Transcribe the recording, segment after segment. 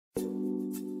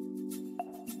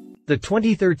The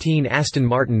 2013 Aston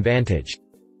Martin Vantage.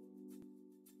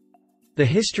 The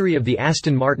history of the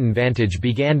Aston Martin Vantage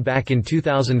began back in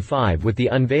 2005 with the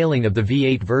unveiling of the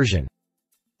V8 version.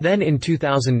 Then in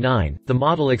 2009, the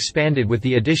model expanded with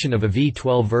the addition of a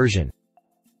V12 version.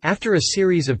 After a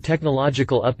series of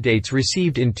technological updates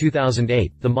received in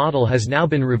 2008, the model has now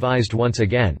been revised once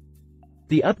again.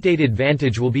 The updated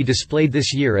Vantage will be displayed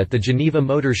this year at the Geneva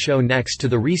Motor Show next to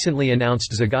the recently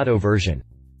announced Zagato version.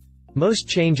 Most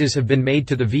changes have been made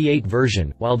to the V8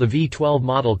 version, while the V12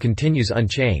 model continues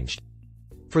unchanged.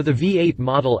 For the V8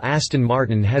 model, Aston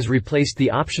Martin has replaced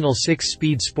the optional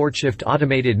 6-speed Sportshift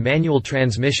automated manual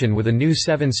transmission with a new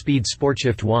 7-speed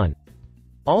Sportshift 1.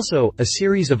 Also, a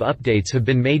series of updates have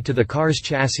been made to the car's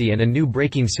chassis and a new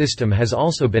braking system has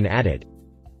also been added.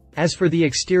 As for the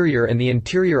exterior and the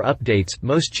interior updates,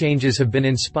 most changes have been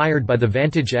inspired by the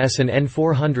Vantage S and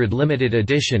N400 limited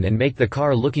edition and make the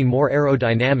car looking more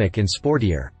aerodynamic and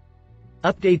sportier.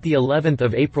 Update the 11th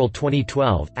of April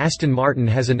 2012, Aston Martin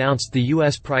has announced the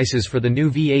US prices for the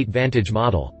new V8 Vantage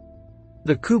model.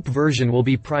 The coupe version will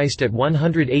be priced at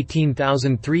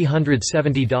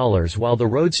 $118,370 while the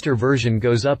roadster version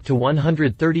goes up to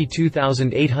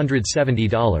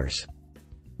 $132,870.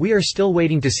 We are still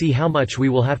waiting to see how much we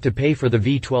will have to pay for the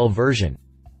V12 version.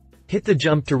 Hit the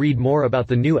jump to read more about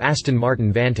the new Aston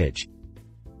Martin Vantage.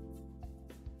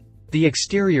 The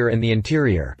exterior and the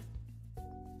interior.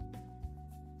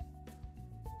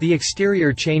 The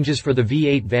exterior changes for the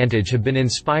V8 Vantage have been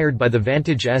inspired by the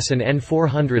Vantage S and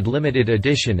N400 limited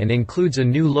edition and includes a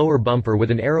new lower bumper with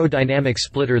an aerodynamic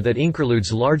splitter that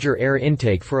includes larger air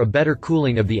intake for a better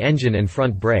cooling of the engine and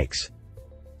front brakes.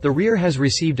 The rear has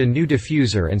received a new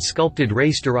diffuser and sculpted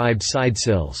race-derived side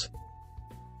sills.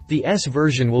 The S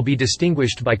version will be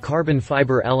distinguished by carbon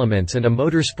fiber elements and a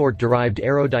motorsport-derived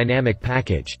aerodynamic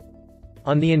package.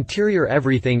 On the interior,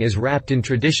 everything is wrapped in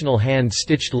traditional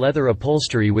hand-stitched leather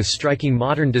upholstery with striking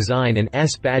modern design and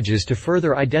S badges to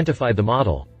further identify the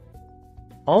model.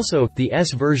 Also, the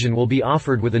S version will be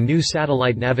offered with a new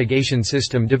satellite navigation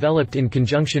system developed in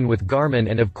conjunction with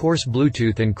Garmin and of course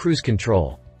Bluetooth and cruise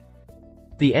control.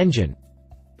 The engine.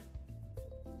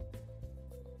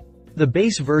 The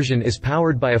base version is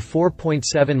powered by a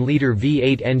 4.7-liter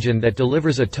V8 engine that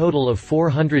delivers a total of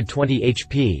 420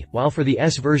 HP, while for the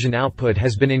S version output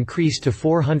has been increased to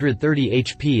 430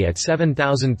 HP at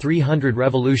 7,300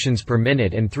 revolutions per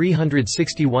minute and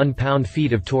 361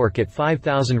 pound-feet of torque at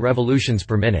 5,000 revolutions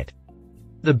per minute.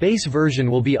 The base version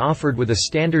will be offered with a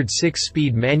standard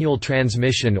 6-speed manual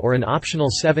transmission or an optional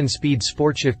 7-speed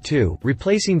Sportshift 2,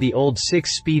 replacing the old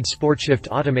 6-speed Sportshift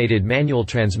automated manual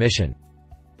transmission.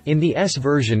 In the S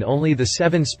version, only the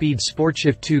 7-speed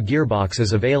Sportshift 2 gearbox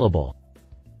is available.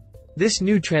 This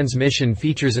new transmission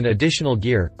features an additional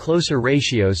gear, closer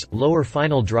ratios, lower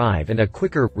final drive and a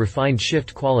quicker, refined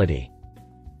shift quality.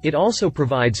 It also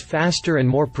provides faster and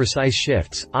more precise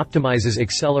shifts, optimizes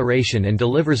acceleration and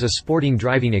delivers a sporting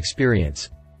driving experience.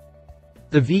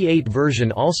 The V8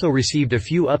 version also received a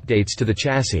few updates to the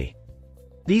chassis.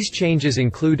 These changes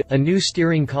include, a new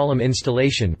steering column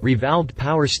installation, revalved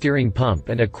power steering pump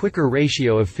and a quicker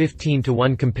ratio of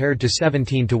 15:1 compared to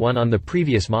 17:1 on the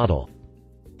previous model.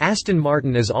 Aston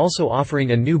Martin is also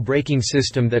offering a new braking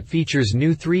system that features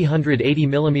new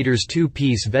 380mm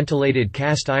 2-piece ventilated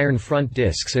cast-iron front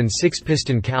discs and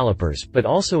 6-piston calipers, but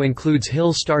also includes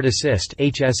Hill Start Assist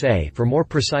 (HSA) for more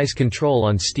precise control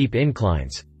on steep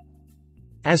inclines.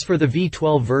 As for the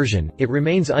V12 version, it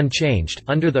remains unchanged.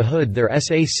 Under the hood, their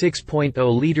SA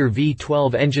 6.0-liter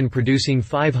V12 engine producing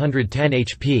 510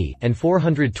 HP and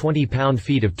 420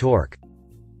 pound-feet of torque.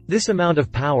 This amount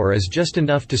of power is just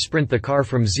enough to sprint the car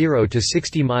from 0 to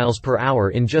 60 miles per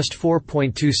hour in just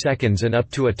 4.2 seconds and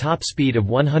up to a top speed of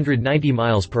 190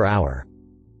 miles per hour.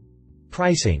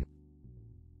 Pricing.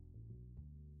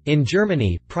 In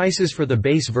Germany, prices for the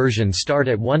base version start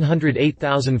at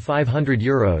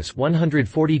 €108,500,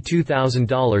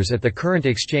 $142,000 at the current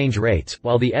exchange rates,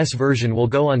 while the S version will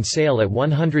go on sale at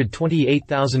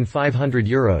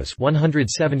 €128,500,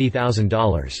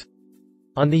 $170,000.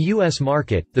 On the US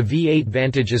market, the V8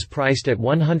 Vantage is priced at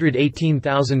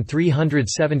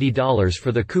 $118,370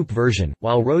 for the coupe version,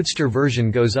 while roadster version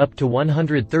goes up to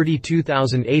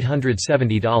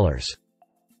 $132,870.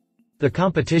 The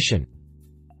competition.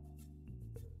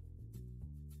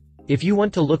 If you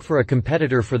want to look for a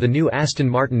competitor for the new Aston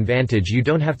Martin Vantage, you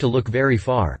don't have to look very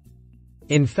far.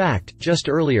 In fact, just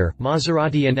earlier,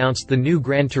 Maserati announced the new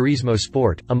Gran Turismo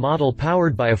Sport, a model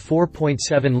powered by a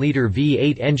 4.7-liter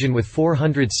V8 engine with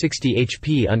 460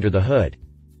 HP under the hood.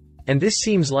 And this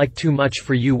seems like too much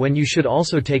for you when you should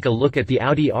also take a look at the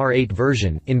Audi R8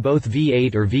 version, in both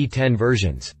V8 or V10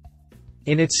 versions.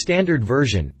 In its standard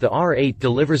version, the R8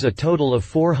 delivers a total of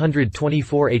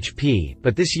 424 HP,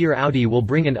 but this year Audi will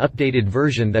bring an updated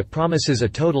version that promises a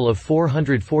total of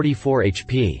 444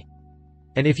 HP.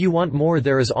 And if you want more,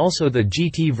 there is also the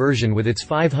GT version with its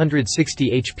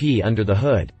 560 HP under the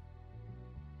hood.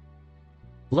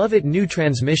 Love it, new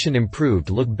transmission, improved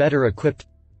look, better equipped.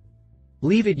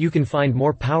 Leave it, you can find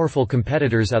more powerful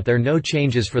competitors out there. No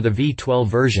changes for the V12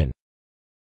 version.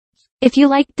 If you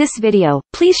liked this video,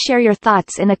 please share your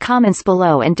thoughts in the comments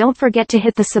below and don't forget to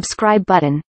hit the subscribe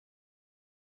button.